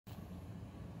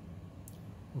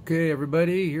Okay,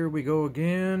 everybody, here we go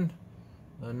again.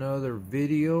 Another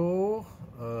video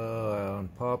on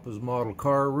Papa's Model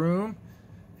Car Room.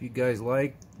 If you guys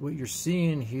like what you're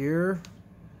seeing here,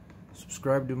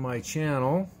 subscribe to my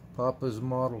channel, Papa's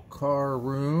Model Car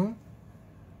Room.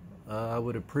 I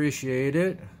would appreciate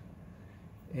it.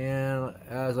 And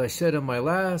as I said in my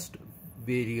last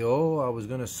video, I was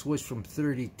going to switch from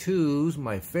 32s,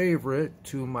 my favorite,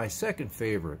 to my second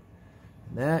favorite.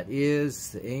 That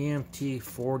is the AMT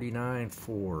 49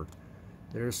 Ford.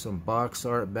 There's some box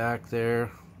art back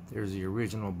there. There's the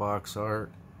original box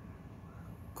art.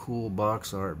 Cool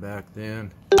box art back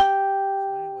then. So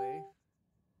anyway,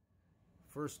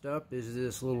 first up is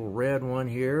this little red one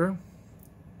here.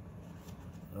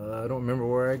 I don't remember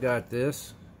where I got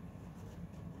this,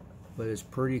 but it's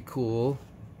pretty cool.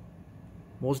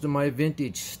 Most of my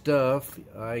vintage stuff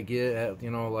I get at,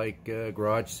 like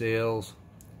garage sales,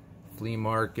 flea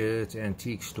markets,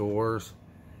 antique stores,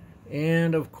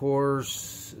 and of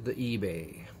course the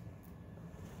eBay.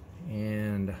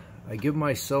 And I give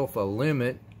myself a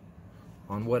limit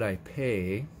on what I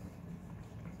pay.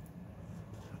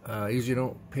 I usually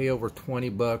don't pay over 20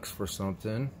 bucks for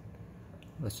something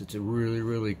unless it's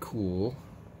really cool.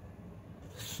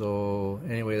 So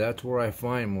anyway, that's where I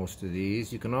find most of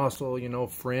these. You can also,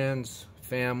 friends,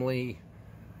 family,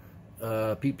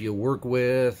 people you work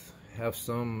with, have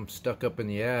some stuck up in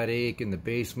the attic, in the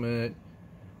basement.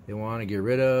 They want to get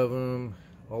rid of them.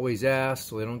 Always ask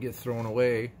so they don't get thrown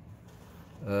away,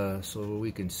 so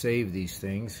we can save these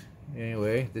things.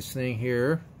 Anyway, this thing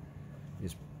here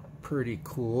is pretty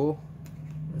cool.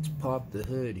 Let's pop the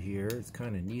hood here. It's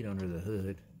kind of neat under the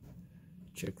hood.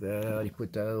 Check that out. He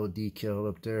put that little decal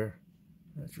up there.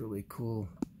 That's really cool.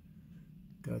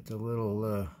 Got the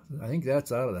little, I think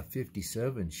that's out of the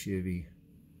 57 Chevy.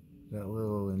 That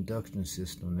little induction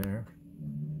system there.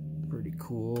 Pretty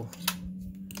cool.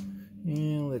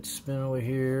 And let's spin over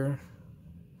here.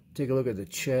 Take a look at the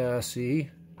chassis.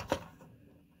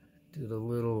 Did a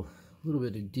little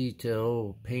bit of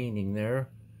detail painting there.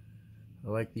 I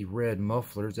like the red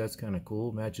mufflers. That's kind of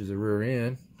cool. Matches the rear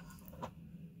end.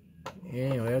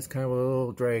 Anyway, that's kind of a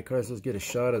little drag car. So let's get a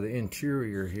shot of the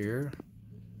interior here.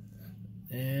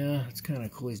 Yeah, it's kind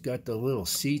of cool. He's got the little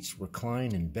seats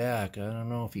reclining back. I don't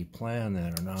know if he planned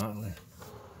that or not.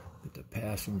 At the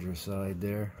passenger side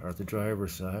there, or the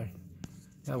driver's side.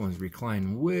 That one's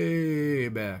reclining way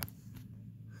back.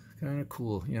 Kind of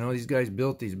cool. These guys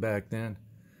built these back then,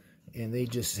 and they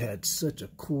just had such a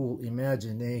cool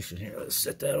imagination. Here, let's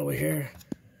set that over here.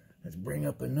 Let's bring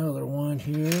up another one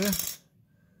here.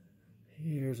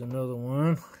 Here's another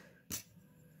one.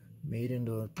 Made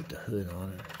into a, put the hood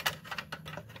on it.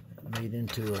 Made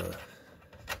into a,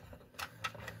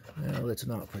 well, let's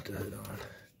not put the hood on.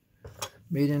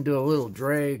 Made into a little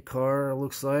drag car, it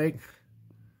looks like.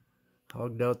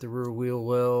 Hogged out the rear wheel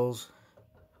wells.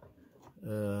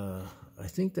 I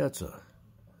think that's a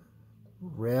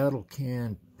rattle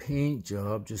can paint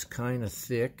job, just kind of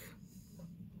thick.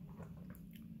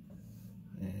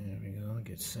 There we go,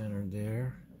 get centered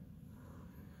there.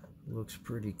 Looks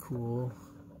pretty cool.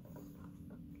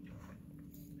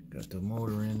 Got the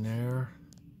motor in there.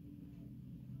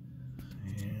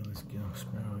 And let's go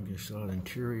spin around and get a shot of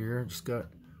interior. Just got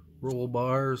roll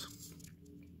bars.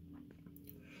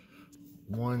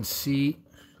 One seat.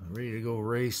 Ready to go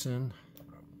racing.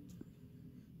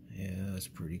 Yeah, that's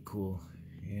pretty cool.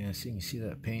 Yeah, so you can see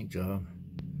that paint job.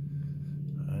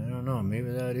 I don't know,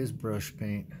 maybe that is brush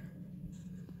paint.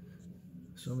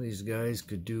 Some of these guys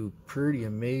could do pretty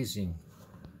amazing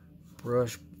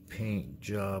brush paint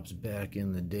jobs back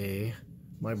in the day.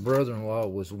 My brother-in-law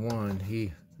was one.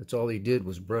 That's all he did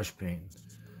was brush paint.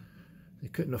 They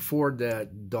couldn't afford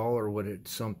that $1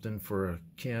 something for a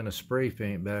can of spray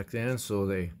paint back then, so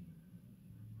they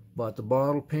bought the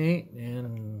bottle paint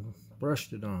and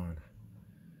brushed it on.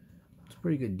 It's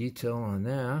pretty good detail on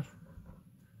that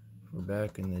for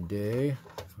back in the day.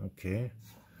 Okay,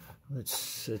 let's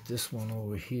set this one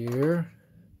over here.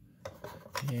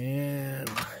 And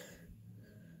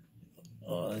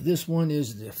this one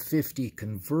is the 50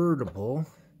 convertible,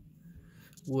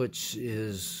 which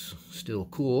is still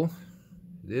cool.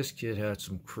 This kit had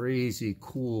some crazy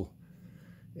cool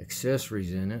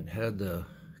accessories in it. Had the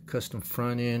custom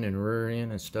front end and rear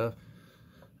end and stuff.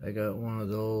 I got one of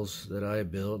those that I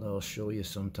built. I'll show you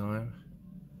sometime.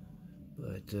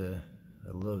 But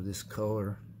I love this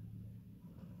color.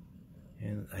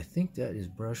 And I think that is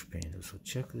brush painted. So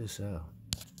check this out.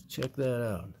 Check that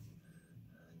out.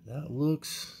 That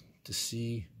looks to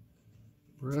see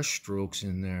brush strokes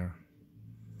in there.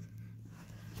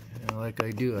 And like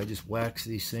I do, I just wax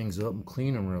these things up and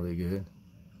clean them really good.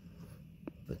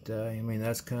 But I mean,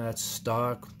 that's kind of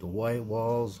stock. The white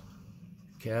walls,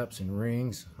 caps and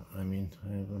rings. I mean,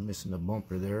 I'm missing the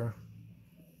bumper there.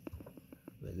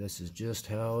 But this is just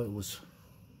how it was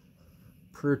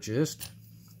purchased.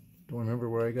 Don't remember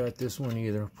where I got this one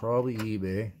either. Probably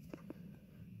eBay.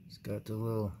 It's got the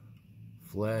little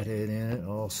flathead in it,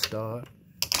 all stock.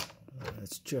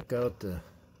 Let's check out the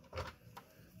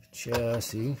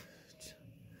chassis.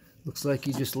 Looks like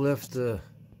he just left the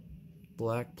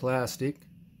black plastic.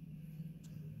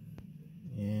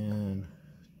 And,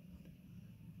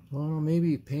 well, maybe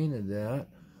he painted that.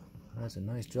 That's a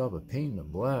nice job of painting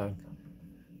it black,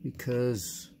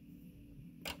 because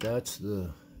that's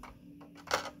the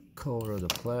color of the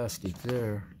plastic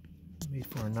there. Made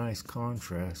for a nice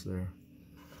contrast there.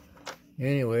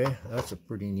 Anyway, that's a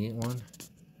pretty neat one.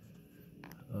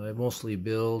 I mostly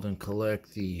build and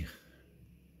collect the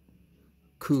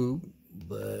coupe,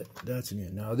 but that's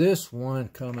neat. Now this one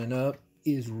coming up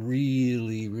is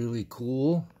really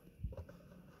cool.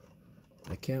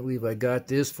 I can't believe I got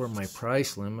this for my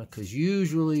price limit, because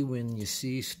usually when you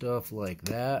see stuff like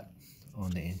that on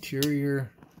the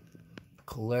interior,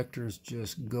 collectors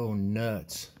just go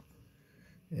nuts.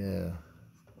 Yeah.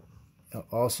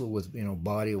 Also with, you know,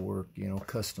 body work, you know,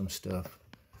 custom stuff.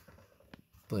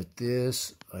 But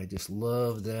this, I just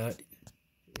love that.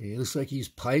 It looks like he's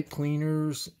pipe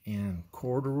cleaners and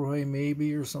corduroy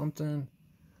maybe or something.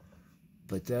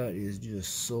 But that is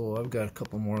just so, I've got a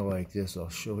couple more like this I'll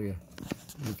show you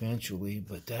eventually.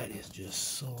 But that is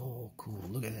just so cool.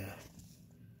 Look at that.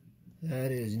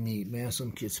 That is neat, man.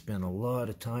 Some kids spend a lot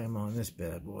of time on this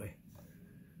bad boy.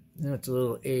 That's a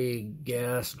little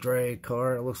gas drag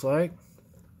car, it looks like.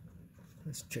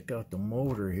 Let's check out the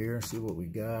motor here, see what we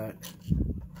got.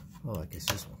 Oh, I guess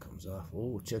this one comes off.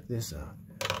 Oh, check this out.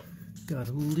 Got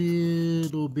a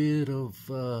little bit of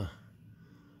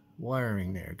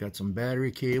wiring there. Got some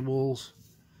battery cables.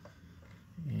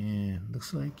 And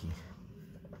looks like you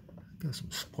got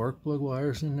some spark plug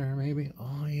wires in there maybe.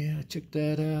 Oh yeah, check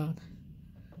that out.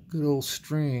 Good old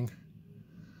string.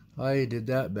 I did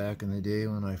that back in the day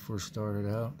when I first started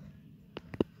out.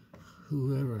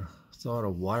 Whoever thought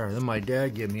of wire? Then my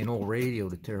dad gave me an old radio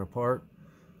to tear apart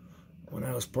when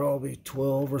I was probably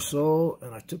 12 or so,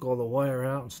 and I took all the wire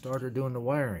out and started doing the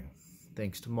wiring.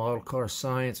 Thanks to Model Car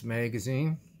Science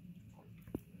magazine,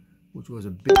 which was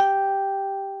a big back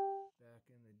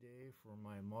in the day for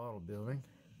my model building.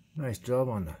 Nice job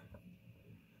on the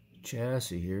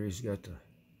chassis here. He's got the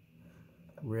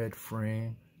red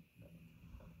frame,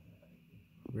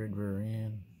 red rear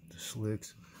end, the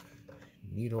slicks.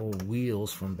 Neat old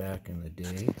wheels from back in the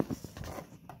day.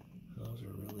 Those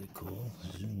are really cool.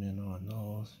 Zoom in on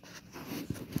those.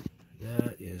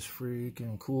 That is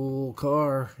freaking cool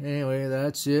car. Anyway,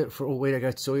 that's it for. Oh wait, I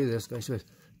got to show you this. Guys,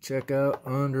 check out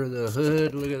under the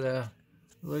hood. Look at that.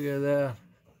 Look at that.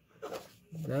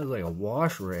 That's like a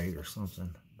wash rag or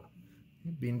something.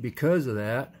 Because of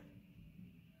that,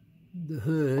 the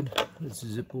hood. Let's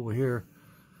zip over here.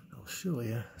 I'll show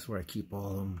you. That's where I keep all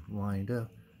of them lined up.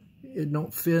 It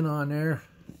don't fit on there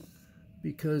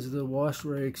because the wash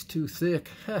rag's too thick.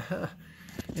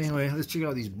 Anyway, let's check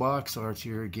out these box arts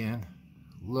here again.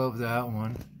 Love that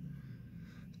one.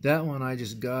 That one I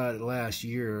just got last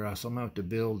year, so I'm going to have to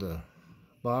build a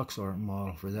box art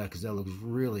model for that, because that looks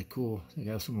really cool. I think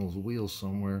I have some of those wheels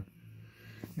somewhere.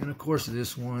 And of course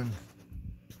this one.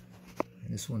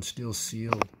 And this one's still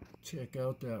sealed. Check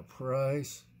out that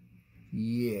price.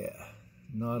 Yeah,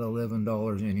 not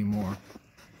 $11 anymore.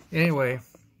 Anyway,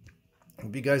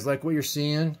 if you guys like what you're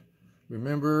seeing,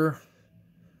 remember,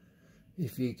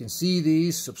 if you can see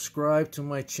these, subscribe to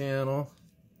my channel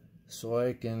so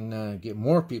I can get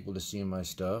more people to see my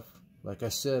stuff. Like I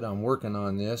said, I'm working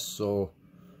on this, so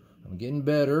I'm getting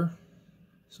better.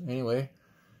 So anyway,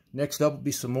 next up will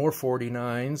be some more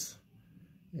 49s,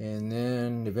 and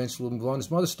then eventually we'll move on to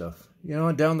some other stuff. You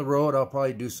know, down the road I'll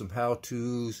probably do some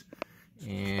how-tos.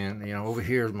 And, you know, over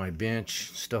here is my bench,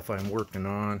 stuff I'm working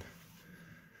on.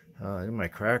 My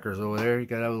crackers over there. You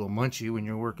gotta have a little munchie when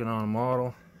you're working on a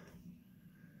model.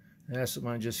 That's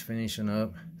what I'm just finishing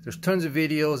up. There's tons of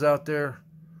videos out there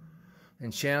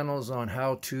and channels on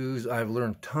how-tos. I've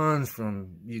learned tons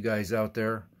from you guys out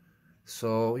there.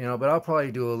 So, you know, but I'll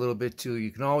probably do a little bit too.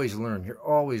 You can always learn. You're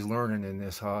always learning in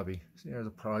this hobby. See, there's a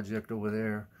project over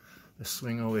there. The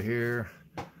swing over here.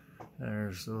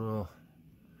 There's a little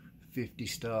 50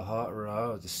 style hot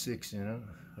rod with a 6 in it.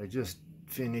 I just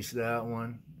finished that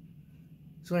one.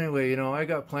 So anyway, you know, I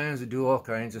got plans to do all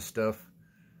kinds of stuff.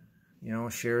 You know,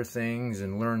 share things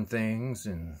and learn things,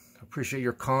 and appreciate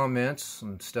your comments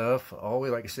and stuff.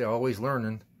 Always, like I say, always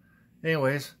learning.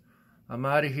 Anyways, I'm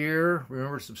out of here.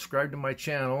 Remember to subscribe to my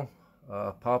channel,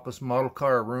 Papa's Model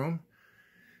Car Room.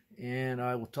 And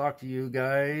I will talk to you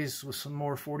guys with some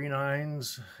more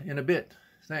 49s in a bit.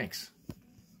 Thanks.